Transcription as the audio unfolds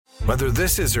Whether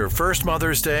this is her first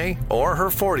Mother's Day or her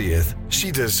 40th, she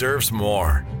deserves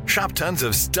more. Shop tons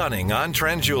of stunning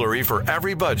on-trend jewelry for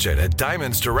every budget at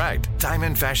Diamonds Direct.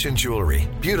 Diamond fashion jewelry,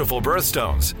 beautiful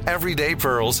birthstones, everyday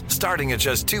pearls starting at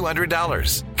just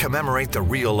 $200. Commemorate the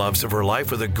real loves of her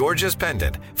life with a gorgeous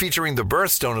pendant featuring the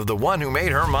birthstone of the one who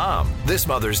made her mom. This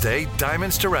Mother's Day,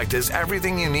 Diamonds Direct is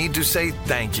everything you need to say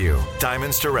thank you.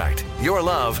 Diamonds Direct. Your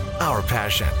love, our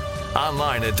passion.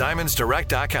 Online at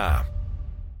diamondsdirect.com.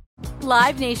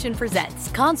 Live Nation presents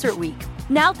Concert Week.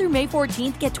 Now through May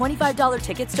 14th, get $25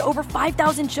 tickets to over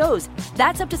 5,000 shows.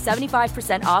 That's up to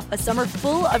 75% off a summer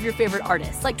full of your favorite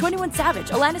artists like 21 Savage,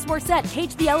 Alanis Morissette,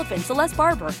 Cage the Elephant, Celeste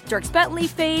Barber, Dierks Bentley,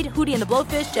 Fade, Hootie and the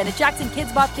Blowfish, Janet Jackson,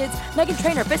 Kids Bop Kids, Meghan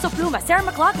Trainor, Peso Pluma, Sarah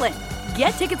McLachlan. Get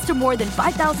tickets to more than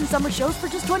 5,000 summer shows for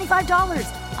just $25.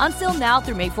 On sale now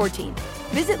through May 14th.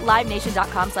 Visit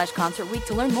LiveNation.com/Concert Week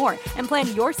to learn more and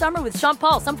plan your summer with Sean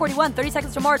Paul, Sum 41, 30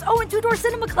 Seconds to Mars, and Two Door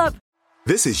Cinema Club.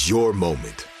 This is your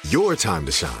moment, your time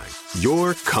to shine,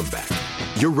 your comeback.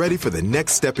 You're ready for the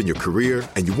next step in your career,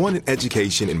 and you want an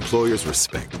education employers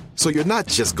respect. So you're not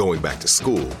just going back to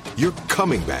school, you're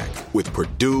coming back with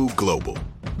Purdue Global.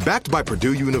 Backed by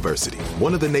Purdue University,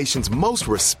 one of the nation's most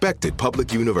respected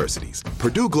public universities,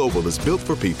 Purdue Global is built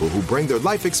for people who bring their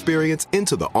life experience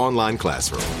into the online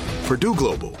classroom. Purdue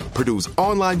Global, Purdue's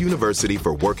online university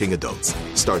for working adults.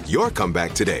 Start your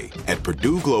comeback today at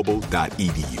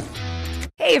purdueglobal.edu.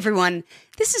 Hey everyone,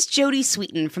 this is Jody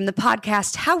Sweeten from the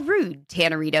podcast How Rude,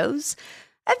 Tanneritos.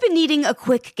 I've been needing a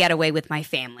quick getaway with my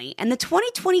family, and the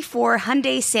 2024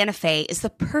 Hyundai Santa Fe is the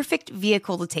perfect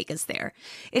vehicle to take us there.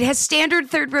 It has standard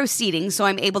third-row seating, so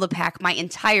I'm able to pack my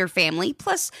entire family,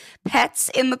 plus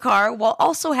pets, in the car, while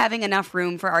also having enough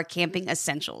room for our camping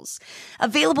essentials.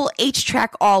 Available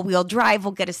H-Track all-wheel drive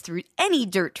will get us through any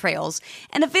dirt trails,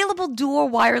 and available dual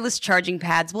wireless charging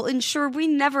pads will ensure we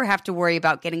never have to worry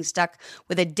about getting stuck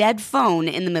with a dead phone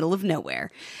in the middle of nowhere.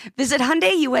 Visit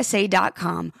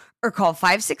HyundaiUSA.com or call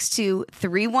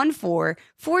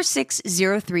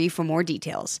 562-314-4603 for more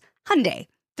details. Hyundai,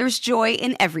 there's joy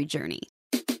in every journey.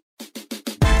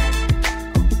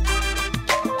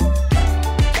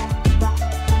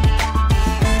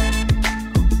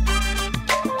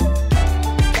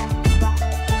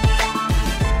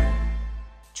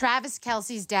 Travis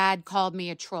Kelce's dad called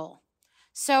me a troll.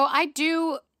 So I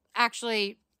do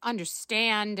actually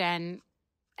understand and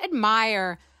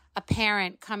admire a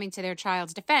parent coming to their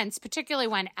child's defense, particularly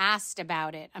when asked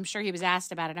about it. I'm sure he was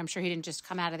asked about it. I'm sure he didn't just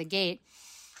come out of the gate.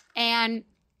 And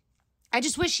I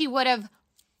just wish he would have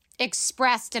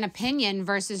expressed an opinion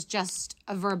versus just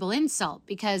a verbal insult,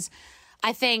 because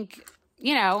I think,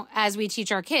 you know, as we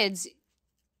teach our kids,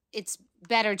 it's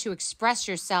better to express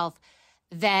yourself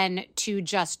than to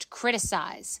just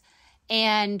criticize.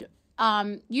 And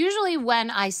usually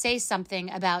when I say something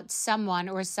about someone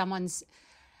or someone's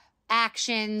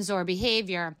actions or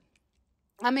behavior,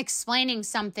 I'm explaining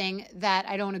something that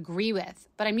I don't agree with.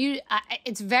 But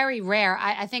it's very rare.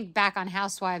 I think back on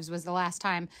Housewives was the last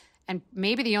time, and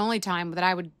maybe the only time, that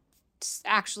I would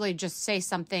actually just say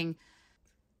something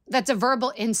that's a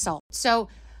verbal insult. So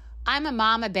I'm a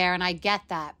mama bear, and I get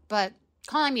that. But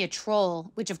calling me a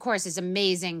troll, which of course is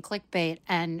amazing clickbait,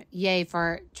 and yay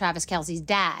for Travis Kelce's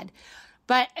dad.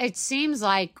 But it seems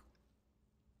like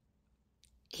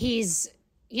he's,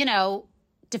 you know,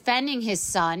 defending his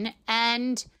son,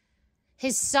 and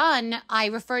his son I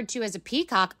referred to as a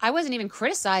peacock. I wasn't even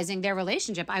criticizing their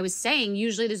relationship. I was saying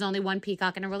usually there's only one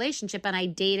peacock in a relationship, and I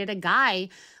dated a guy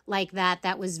like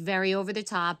that was very over the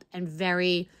top and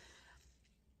very,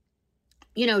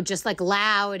 you know, just like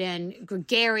loud and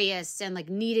gregarious and like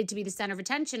needed to be the center of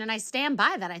attention. And I stand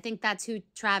by that. I think that's who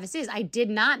Travis is. I did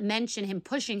not mention him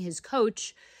pushing his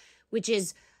coach, which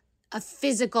is a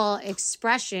physical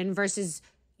expression versus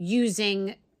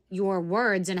using your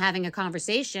words and having a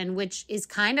conversation, which is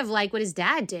kind of like what his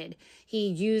dad did. He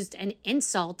used an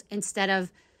insult instead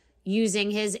of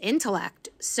using his intellect.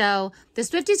 So the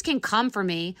Swifties can come for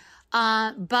me,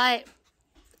 but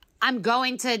I'm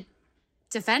going to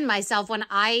defend myself when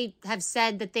I have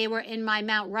said that they were in my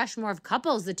Mount Rushmore of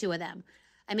couples, the two of them.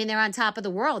 I mean, they're on top of the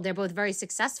world. They're both very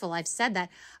successful. I've said that.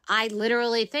 I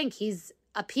literally think he's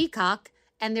a peacock,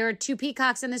 and there are two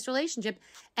peacocks in this relationship,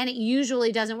 and it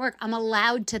usually doesn't work. I'm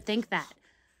allowed to think that.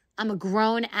 I'm a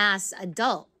grown-ass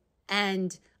adult,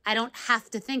 and I don't have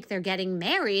to think they're getting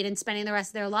married and spending the rest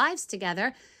of their lives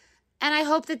together. And I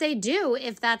hope that they do,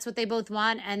 if that's what they both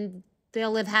want, and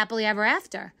they'll live happily ever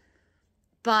after.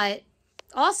 But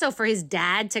also for his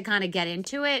dad to kind of get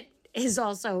into it is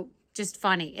also just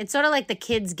funny. It's sort of like the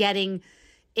kids getting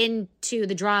into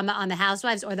the drama on the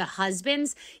housewives or the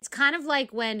husbands. It's kind of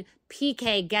like when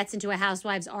PK gets into a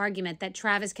housewives argument that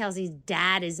Travis Kelce's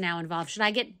dad is now involved. Should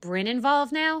I get Brynn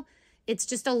involved now? It's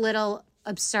just a little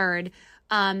absurd.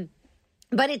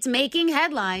 But it's making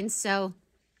headlines, so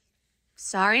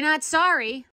sorry, not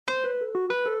sorry.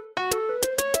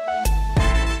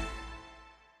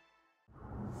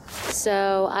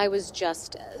 So I was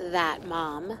just that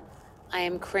mom. I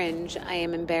am cringe. I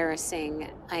am embarrassing.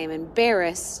 I am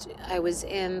embarrassed. I was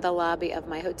in the lobby of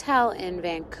my hotel in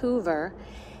Vancouver,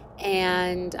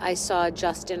 and I saw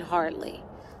Justin Hartley.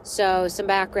 So some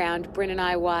background, Brynn and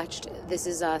I watched This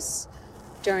Is Us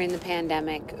during the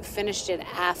pandemic, finished it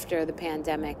after the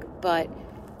pandemic, but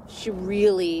she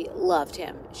really loved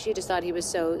him. She just thought he was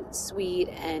so sweet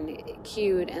and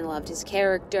cute and loved his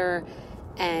character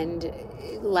and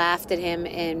laughed at him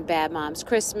in Bad Moms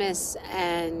Christmas,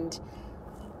 and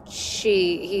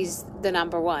he's the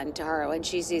number one to her. When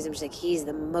she sees him, she's like, he's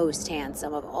the most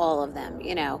handsome of all of them,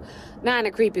 you know, not in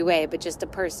a creepy way, but just a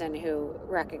person who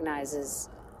recognizes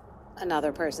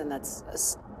another person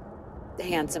that's a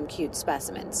handsome, cute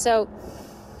specimen. So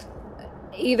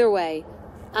either way,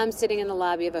 I'm sitting in the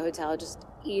lobby of a hotel just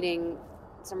eating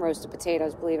some roasted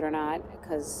potatoes, believe it or not,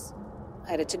 because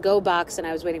I had a to-go box and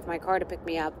I was waiting for my car to pick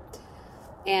me up.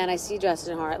 And I see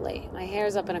Justin Hartley. My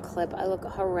hair's up in a clip. I look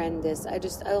horrendous. I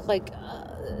look like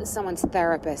someone's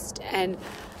therapist. And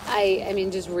I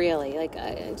mean, just really, like,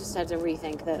 I just had to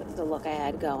rethink the look I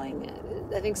had going.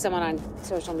 I think someone on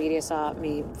social media saw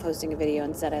me posting a video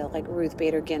and said I look like Ruth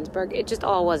Bader Ginsburg. It just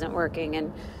all wasn't working.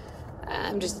 And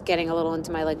I'm just getting a little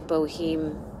into my, like,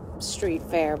 boheme street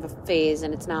fair phase,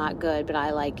 and it's not good, but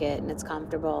I like it, and it's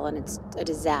comfortable, and it's a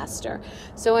disaster.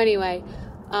 So anyway,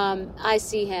 I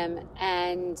see him,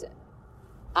 and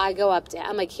I go up to him.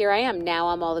 I'm like, here I am. Now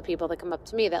I'm all the people that come up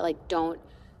to me that, like, don't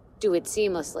do it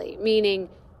seamlessly. Meaning,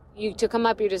 to come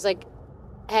up, you're just like,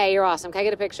 hey, you're awesome. Can I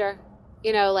get a picture?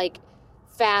 You know, like,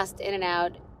 fast in and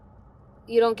out.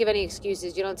 You don't give any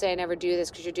excuses. You don't say, I never do this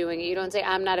because you're doing it. You don't say,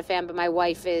 I'm not a fan, but my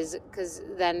wife is, because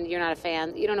then you're not a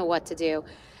fan. You don't know what to do.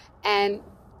 And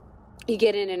you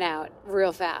get in and out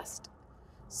real fast.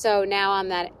 So now I'm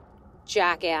that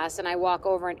jackass, and I walk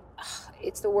over, and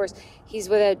it's the worst. He's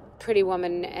with a pretty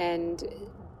woman, and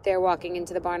they're walking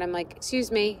into the bar, and I'm like,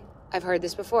 excuse me, I've heard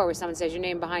this before, where someone says your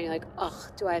name behind you, like,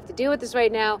 do I have to deal with this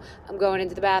right now? I'm going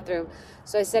into the bathroom.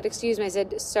 So I said, excuse me. I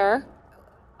said, sir,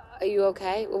 are you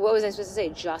okay? Well, what was I supposed to say?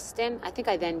 Justin? I think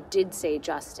I then did say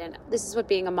Justin. This is what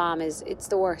being a mom is. It's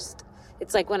the worst.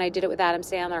 It's like when I did it with Adam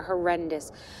Sandler,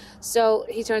 horrendous. So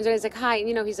he turns around, he's like, hi. And,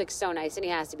 you know, he's like so nice, and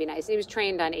he has to be nice. And he was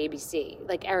trained on ABC,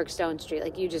 like Eric Stone Street.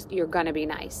 Like, you're going to be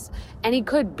nice. And he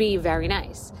could be very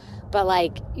nice. But,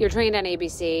 like, you're trained on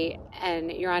ABC,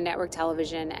 and you're on network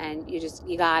television, and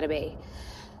you got to be.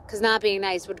 Because not being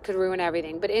nice could ruin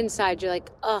everything. But inside, you're like,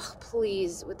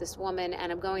 please, with this woman,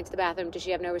 and I'm going to the bathroom. Does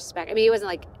she have no respect? I mean, he wasn't,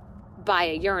 like, by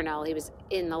a urinal. He was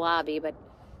in the lobby, but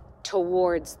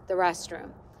towards the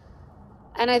restroom.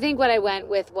 And I think what I went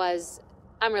with was,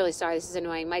 I'm really sorry, this is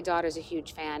annoying. My daughter's a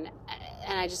huge fan.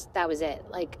 And that was it.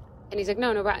 Like, and he's like,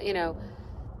 no, you know.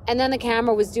 And then the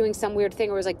camera was doing some weird thing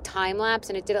where it was like time lapse,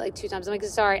 and it did it like 2 times. I'm like,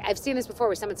 sorry, I've seen this before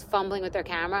where someone's fumbling with their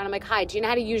camera. And I'm like, hi, do you know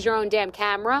how to use your own damn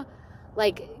camera?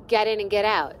 Like, get in and get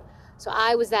out. So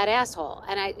I was that asshole.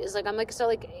 And it's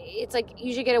like,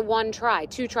 you should get a 1 try,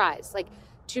 2 tries. Like,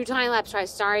 2 time lapse tries.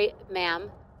 Sorry,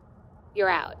 ma'am, you're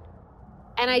out.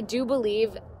 And I do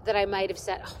believe that I might have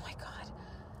said, oh my God,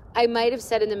 I might have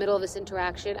said in the middle of this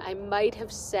interaction, I might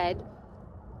have said,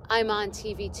 I'm on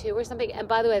TV too or something. And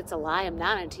by the way, it's a lie. I'm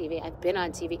not on TV. I've been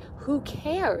on TV. Who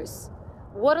cares?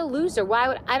 What a loser.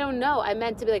 I don't know. I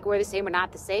meant to be like, we're the same. We're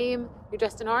not the same. You're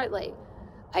Justin Hartley.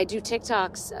 I do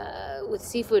TikToks with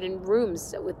seafood in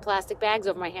rooms with plastic bags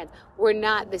over my hands. We're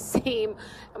not the same,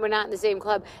 and we're not in the same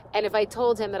club. And if I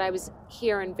told him that I was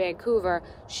here in Vancouver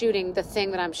shooting the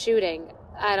thing that I'm shooting,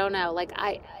 I don't know. Like,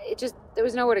 there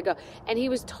was nowhere to go. And he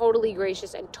was totally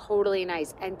gracious and totally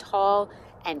nice and tall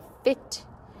and fit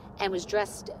and was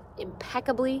dressed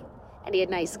impeccably. And he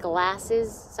had nice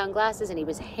sunglasses, and he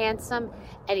was handsome,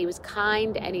 and he was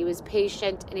kind, and he was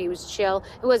patient, and he was chill.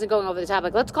 He wasn't going over the top,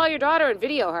 like, let's call your daughter and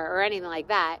video her or anything like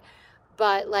that.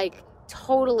 But, like,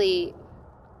 totally,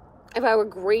 if I were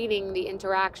grading the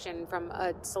interaction from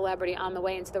a celebrity on the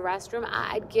way into the restroom,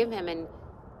 I'd give him an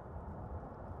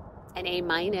A-,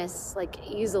 like,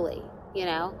 easily, you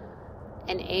know?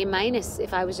 An A-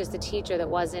 if I was just a teacher that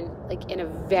wasn't, like, in a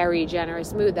very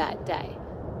generous mood that day.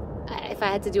 If I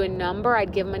had to do a number,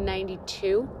 I'd give him a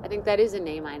 92. I think that is an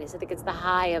A-. I think it's the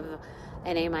high of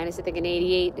an A-. I think an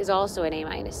 88 is also an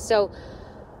A-. So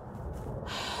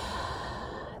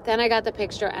Then I got the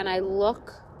picture, and I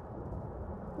look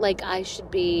like I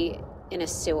should be in a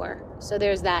sewer. So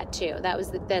there's that too.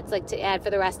 That's like to add for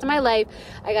the rest of my life.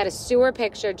 I got a sewer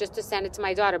picture just to send it to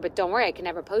my daughter, but don't worry, I can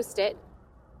never post it.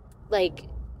 Like,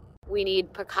 we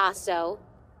need Picasso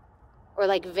or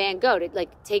like Van Gogh.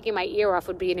 Like, taking my ear off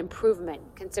would be an improvement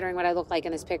considering what I look like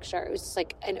in this picture. It was just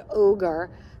like an ogre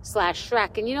 /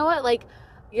 Shrek. And you know what? Like,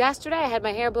 yesterday I had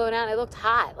my hair blown out and I looked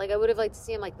hot. Like, I would have liked to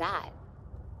see him like that.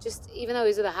 Just, even though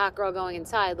he's with a hot girl going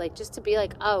inside, like, just to be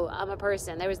like, oh, I'm a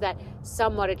person. There was that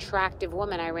somewhat attractive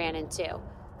woman I ran into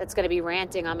that's going to be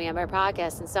ranting on me on my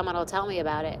podcast, and someone will tell me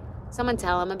about it. Someone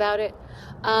tell him about it.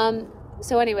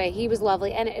 So anyway, he was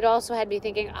lovely. And it also had me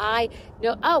thinking, my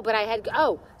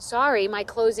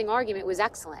closing argument was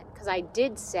excellent. Because I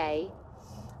did say,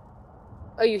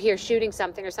 oh, you here shooting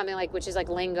something or something, like, which is like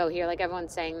lingo here. Like,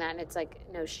 everyone's saying that, and it's like,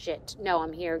 no shit. No,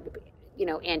 I'm here,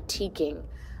 antiquing.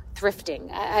 Thrifting.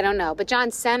 I don't know. But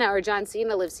John Cena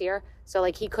lives here. So,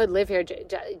 like, he could live here.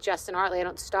 Justin Hartley, I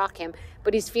don't stalk him.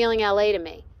 But he's feeling LA to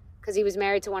me. Because he was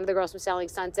married to one of the girls from Selling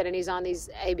Sunset. And he's on these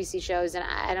ABC shows. And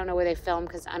I don't know where they film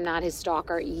because I'm not his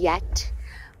stalker yet.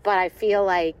 But I feel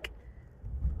like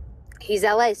he's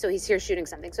LA. So he's here shooting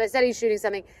something. So I said he's shooting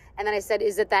something. And then I said,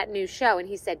 is it that new show? And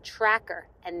he said, Tracker.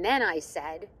 And then I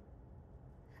said...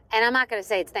 And I'm not going to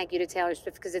say it's thank you to Taylor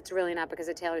Swift because it's really not because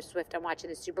of Taylor Swift I'm watching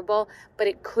the Super Bowl. But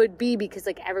it could be because,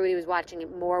 like, everybody was watching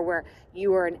it more where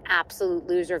you were an absolute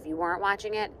loser if you weren't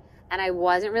watching it. And I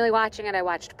wasn't really watching it. I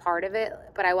watched part of it.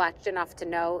 But I watched enough to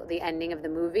know the ending of the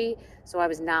movie. So I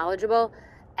was knowledgeable.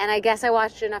 And I guess I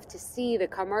watched enough to see the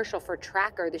commercial for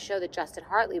Tracker, the show that Justin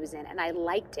Hartley was in. And I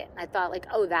liked it. And I thought, like,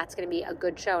 oh, that's going to be a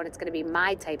good show. And it's going to be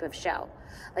my type of show.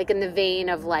 Like, in the vein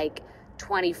of, like,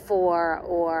 24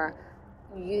 or...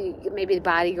 maybe The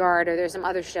Bodyguard, or there's some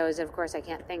other shows that, of course, I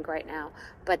can't think right now,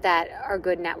 but that are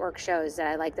good network shows that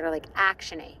I like, that are like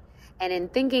action-y. And in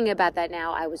thinking about that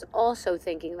now, I was also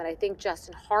thinking that I think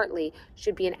Justin Hartley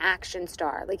should be an action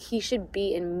star. Like, he should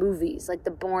be in movies, like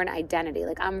The Bourne Identity.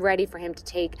 Like, I'm ready for him to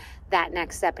take that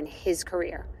next step in his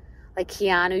career. Like,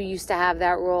 Keanu used to have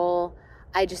that role.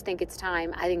 I just think it's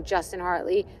time. I think Justin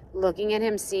Hartley, looking at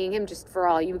him, seeing him, just for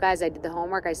all you guys, I did the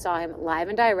homework. I saw him live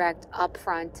and direct, up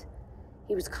front.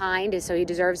 He was kind, so he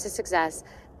deserves his success,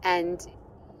 and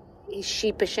he's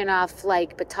sheepish enough,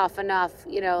 like, but tough enough,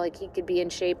 like he could be in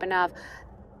shape enough,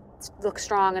 look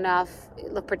strong enough,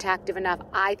 look protective enough.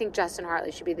 I think Justin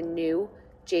Hartley should be the new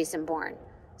Jason Bourne.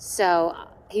 So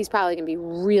he's probably going to be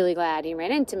really glad he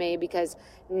ran into me because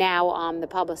now I'm the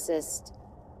publicist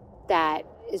that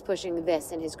is pushing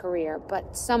this in his career.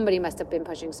 But somebody must have been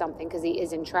pushing something because he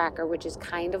is in Tracker, which is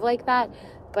kind of like that.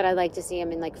 But I'd like to see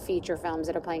him in, like, feature films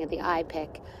that are playing at the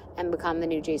iPic and become the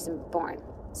new Jason Bourne.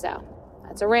 So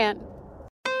that's a rant.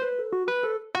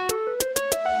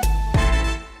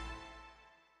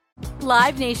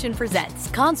 Live Nation presents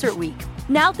Concert Week.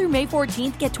 Now through May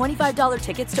 14th, get $25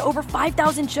 tickets to over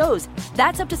 5,000 shows.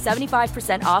 That's up to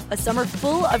 75% off a summer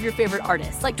full of your favorite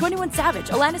artists like 21 Savage,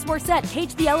 Alanis Morissette,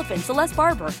 Cage the Elephant, Celeste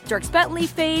Barber, Dierks Bentley,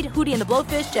 Fade, Hootie and the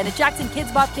Blowfish, Janet Jackson,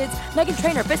 Kids Bop Kids, Meghan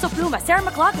Trainor, Peso Pluma, Sarah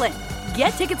McLachlan. Get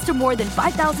tickets to more than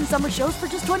 5,000 summer shows for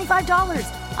just $25.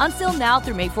 Until now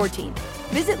through May 14th.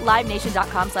 Visit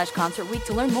LiveNation.com/Concert Week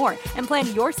to learn more and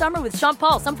plan your summer with Sean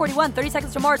Paul, Sum 41, 30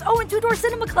 Seconds to Mars, and Two Door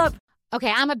Cinema Club. Okay,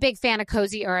 I'm a big fan of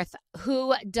Cozy Earth.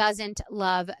 Who doesn't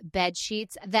love bed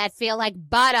sheets that feel like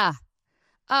butter?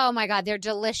 Oh my God, they're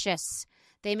delicious.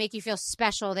 They make you feel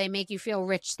special. They make you feel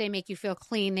rich. They make you feel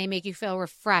clean. They make you feel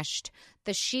refreshed.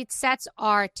 The sheet sets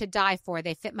are to die for.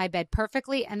 They fit my bed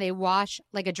perfectly and they wash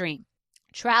like a dream.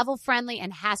 Travel-friendly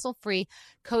and hassle-free,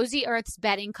 Cozy Earth's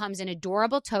bedding comes in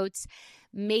adorable totes,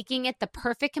 making it the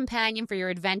perfect companion for your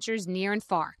adventures near and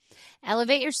far.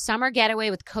 Elevate your summer getaway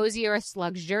with Cozy Earth's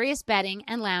luxurious bedding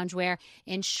and loungewear,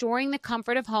 ensuring the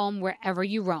comfort of home wherever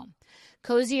you roam.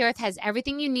 Cozy Earth has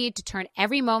everything you need to turn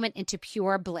every moment into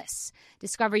pure bliss.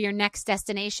 Discover your next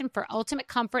destination for ultimate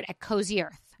comfort at Cozy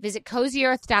Earth. Visit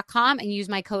CozyEarth.com and use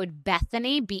my code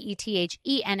Bethany,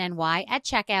 BETHENNY, at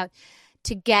checkout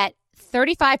to get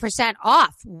 35%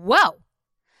 off. Whoa!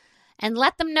 And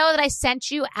let them know that I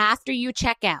sent you after you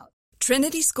check out.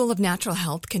 Trinity School of Natural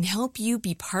Health can help you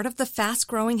be part of the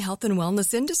fast-growing health and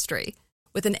wellness industry.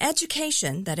 With an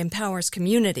education that empowers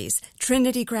communities,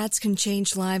 Trinity grads can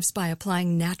change lives by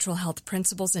applying natural health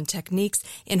principles and techniques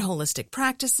in holistic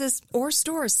practices or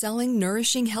stores selling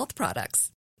nourishing health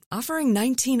products. Offering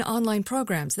 19 online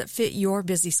programs that fit your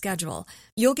busy schedule,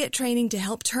 you'll get training to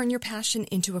help turn your passion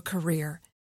into a career.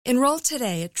 Enroll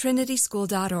today at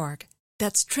trinityschool.org.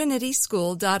 That's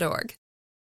trinityschool.org.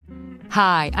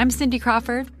 Hi, I'm Cindy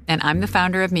Crawford, and I'm the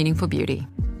founder of Meaningful Beauty.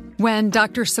 When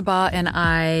Dr. Sabah and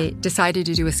I decided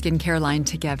to do a skincare line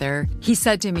together, he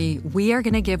said to me, we are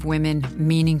going to give women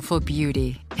meaningful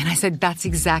beauty. And I said, that's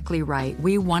exactly right.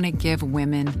 We want to give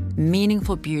women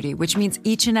meaningful beauty, which means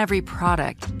each and every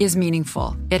product is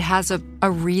meaningful. It has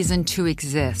a reason to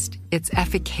exist. It's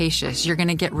efficacious. You're going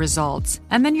to get results.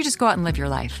 And then you just go out and live your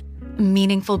life.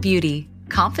 Meaningful beauty.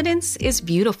 Confidence is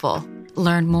beautiful.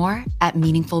 Learn more at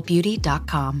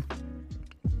meaningfulbeauty.com.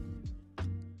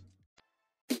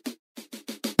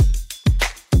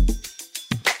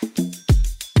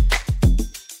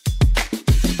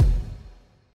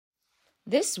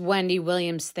 This Wendy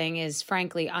Williams thing is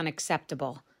frankly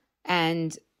unacceptable.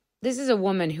 And this is a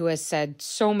woman who has said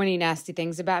so many nasty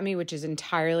things about me, which is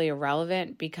entirely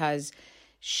irrelevant because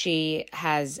she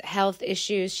has health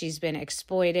issues. She's been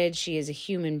exploited. She is a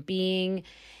human being.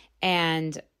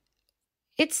 And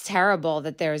it's terrible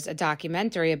that there's a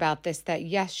documentary about this that,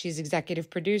 yes, she's executive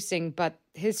producing, but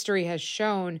history has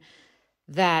shown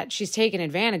that she's taken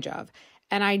advantage of.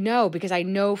 And I know because I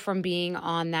know from being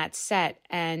on that set,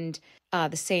 and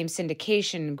the same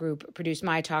syndication group produced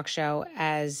my talk show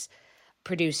as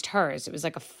produced hers. It was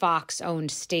like a Fox-owned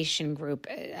station group.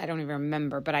 I don't even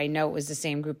remember, but I know it was the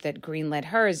same group that greenlit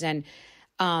hers. And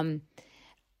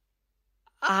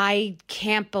I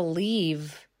can't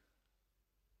believe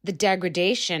the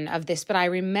degradation of this. But I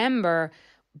remember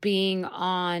being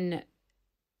on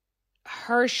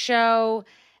her show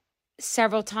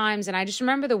several times, and I just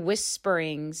remember the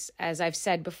whisperings, as I've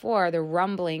said before, the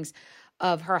rumblings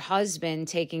of her husband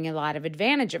taking a lot of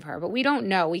advantage of her. But we don't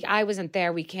know. I wasn't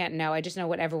there. We can't know. I just know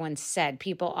what everyone said.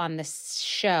 People on this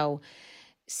show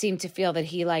seem to feel that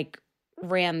he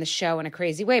ran the show in a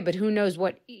crazy way. But who knows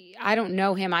what? I don't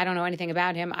know him. I don't know anything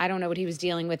about him. I don't know what he was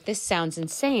dealing with. This sounds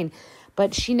insane.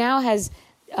 But she now has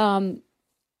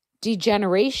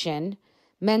degeneration,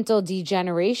 mental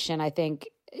degeneration. I think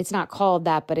it's not called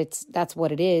that, but that's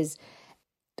what it is.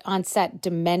 Onset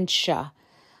dementia.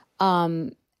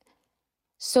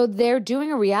 So they're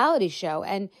doing a reality show,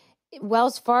 and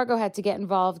Wells Fargo had to get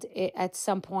involved at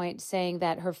some point, saying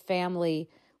that her family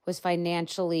was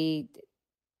financially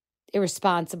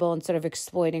irresponsible and sort of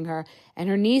exploiting her. And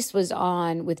her niece was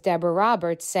on with Deborah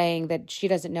Roberts saying that she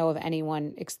doesn't know of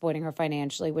anyone exploiting her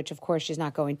financially, which of course she's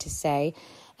not going to say.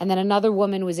 And then another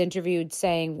woman was interviewed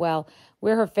saying, well,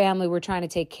 we're her family. We're trying to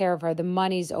take care of her. The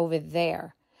money's over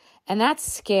there. And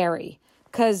that's scary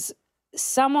because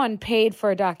someone paid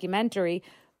for a documentary.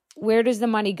 Where does the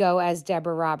money go, as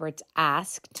Deborah Roberts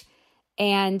asked?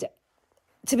 And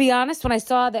to be honest, when I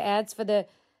saw the ads for the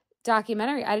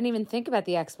documentary, I didn't even think about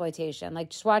the exploitation.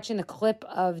 Just watching the clip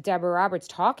of Deborah Roberts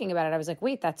talking about it, I was like,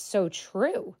 wait, that's so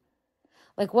true.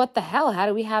 What the hell? How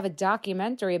do we have a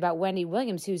documentary about Wendy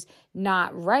Williams who's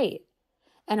not right?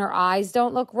 And her eyes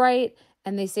don't look right.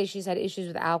 And they say she's had issues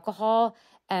with alcohol.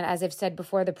 And as I've said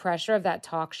before, the pressure of that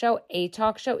talk show, a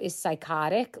talk show, is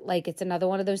psychotic. It's another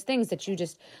one of those things that you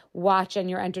just watch and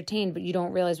you're entertained, but you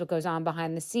don't realize what goes on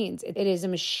behind the scenes. It is a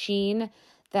machine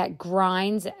that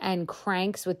grinds and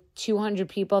cranks with 200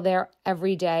 people there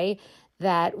every day,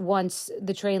 that once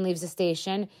the train leaves the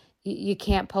station, you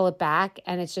can't pull it back.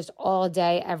 And it's just all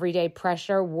day, every day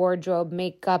pressure, wardrobe,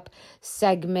 makeup,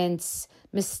 segments,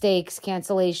 mistakes,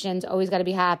 cancellations, always got to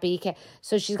be happy.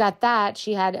 So she's got that.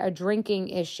 She had a drinking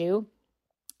issue.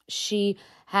 She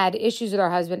had issues with her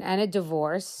husband and a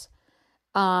divorce.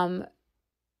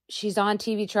 She's on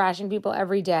TV trashing people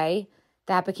every day.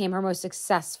 That became her most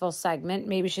successful segment.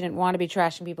 Maybe she didn't want to be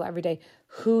trashing people every day.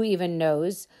 Who even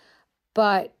knows?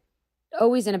 But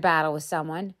always in a battle with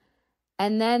someone.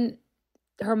 And then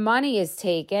her money is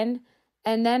taken.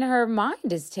 And then her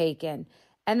mind is taken.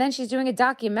 And then she's doing a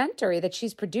documentary that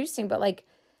she's producing. But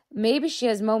maybe she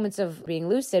has moments of being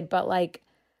lucid. But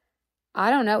I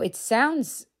don't know. It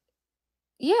sounds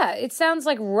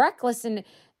reckless and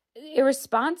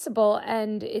irresponsible.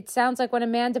 And it sounds like when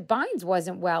Amanda Bynes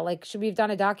wasn't well. Should we have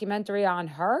done a documentary on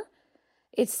her?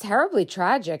 It's terribly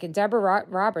tragic. And Deborah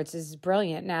Roberts is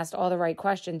brilliant and asked all the right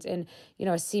questions in,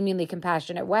 a seemingly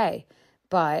compassionate way.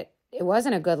 But it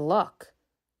wasn't a good look.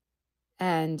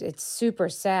 And it's super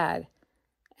sad.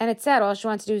 And it's sad. All she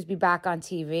wants to do is be back on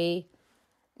TV.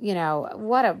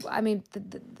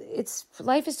 It's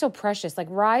life is so precious.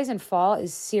 Rise and fall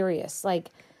is serious.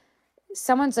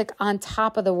 Someone's on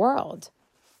top of the world.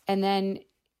 And then,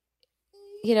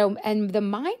 and the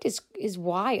mind is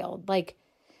wild.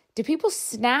 Do people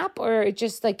snap or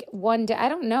just one day? I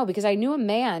don't know, because I knew a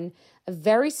man, a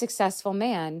very successful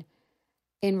man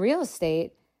in real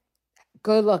estate,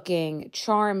 good looking,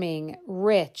 charming,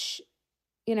 rich,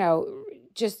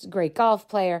 just a great golf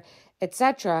player,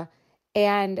 etc.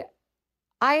 And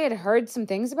I had heard some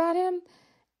things about him,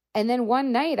 And then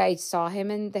one night I saw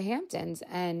him in the Hamptons,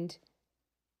 and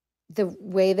the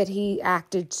way that he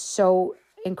acted so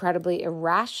incredibly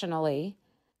irrationally,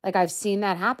 like I've seen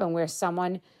that happen where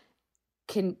someone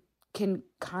can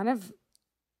kind of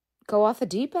go off the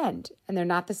deep end and they're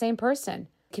not the same person.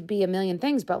 It could be a million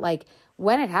things, but like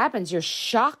when it happens, you're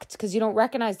shocked because you don't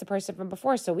recognize the person from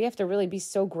before. So we have to really be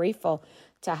so grateful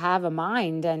to have a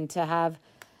mind and to have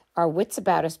our wits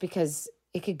about us, because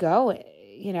it could go,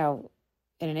 you know,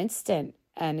 in an instant.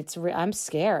 And I'm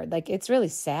scared. Like, it's really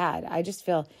sad. I just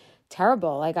feel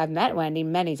terrible. Like, I've met Wendy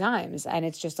many times, and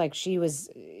it's just like she was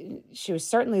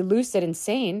certainly lucid and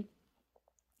sane,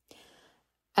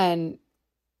 and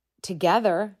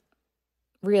together,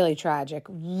 really tragic,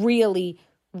 really,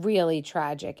 really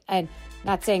tragic. And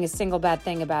not saying a single bad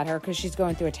thing about her, because she's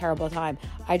going through a terrible time.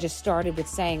 I just started with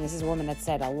saying this is a woman that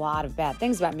said a lot of bad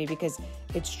things about me, because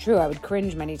it's true. I would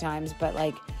cringe many times, but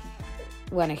like,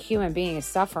 when a human being is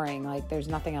suffering, like, there's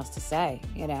nothing else to say,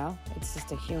 you know? It's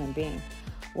just a human being.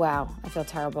 Wow, I feel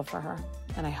terrible for her.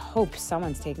 And I hope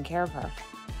someone's taking care of her.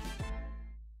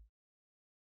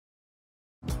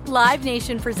 Live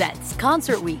Nation presents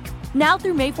Concert Week. Now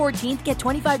through May 14th, get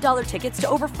 $25 tickets to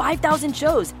over 5,000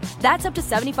 shows. That's up to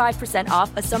 75%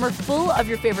 off a summer full of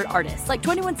your favorite artists, like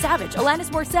 21 Savage, Alanis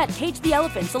Morissette, Cage the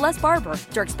Elephant, Celeste Barber,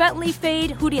 Dierks Bentley,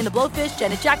 Fade, Hootie and the Blowfish,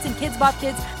 Janet Jackson, Kids Bop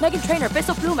Kids, Meghan Trainor,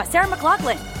 Peso Pluma, Sarah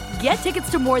McLachlan. Get tickets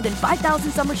to more than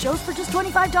 5,000 summer shows for just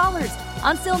 $25.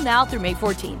 Until now through May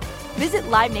 14th. Visit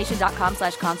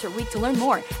LiveNation.com/Concert Week to learn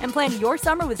more and plan your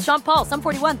summer with Sean Paul, Sum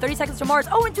 41, 30 Seconds to Mars,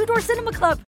 and Two Door Cinema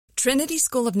Club. Trinity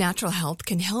School of Natural Health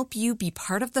can help you be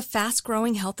part of the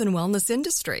fast-growing health and wellness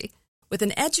industry. With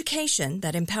an education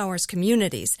that empowers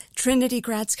communities, Trinity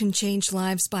grads can change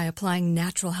lives by applying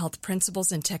natural health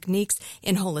principles and techniques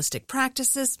in holistic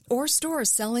practices or stores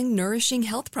selling nourishing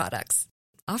health products.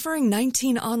 Offering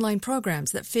 19 online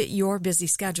programs that fit your busy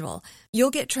schedule,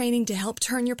 you'll get training to help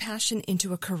turn your passion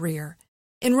into a career.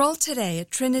 Enroll today at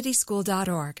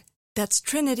trinityschool.org. That's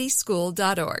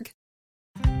trinityschool.org.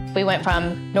 We went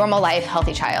from normal life,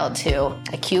 healthy child to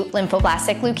acute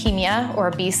lymphoblastic leukemia, or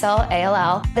B-cell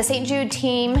ALL. The St. Jude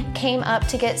team came up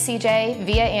to get CJ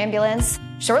via ambulance.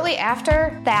 Shortly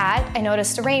after that, I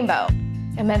noticed a rainbow.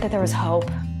 It meant that there was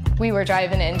hope. We were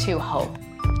driving into hope.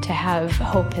 To have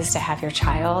hope is to have your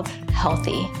child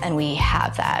healthy, and we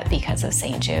have that because of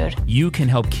St. Jude. You can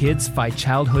help kids fight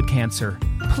childhood cancer.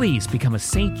 Please become a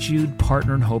St. Jude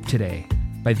Partner in Hope today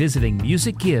by visiting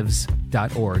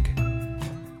musicgives.org.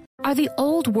 Are the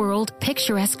old world,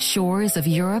 picturesque shores of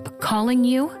Europe calling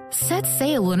you? Set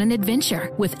sail on an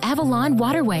adventure with Avalon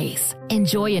Waterways.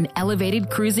 Enjoy an elevated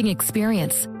cruising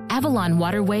experience. Avalon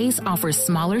Waterways offers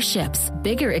smaller ships,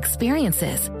 bigger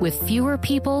experiences, with fewer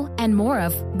people and more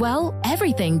of, well,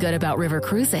 everything good about river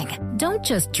cruising. Don't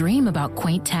just dream about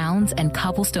quaint towns and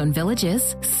cobblestone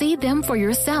villages. See them for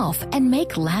yourself and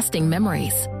make lasting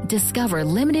memories. Discover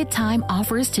limited time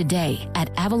offers today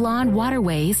at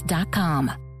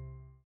avalonwaterways.com.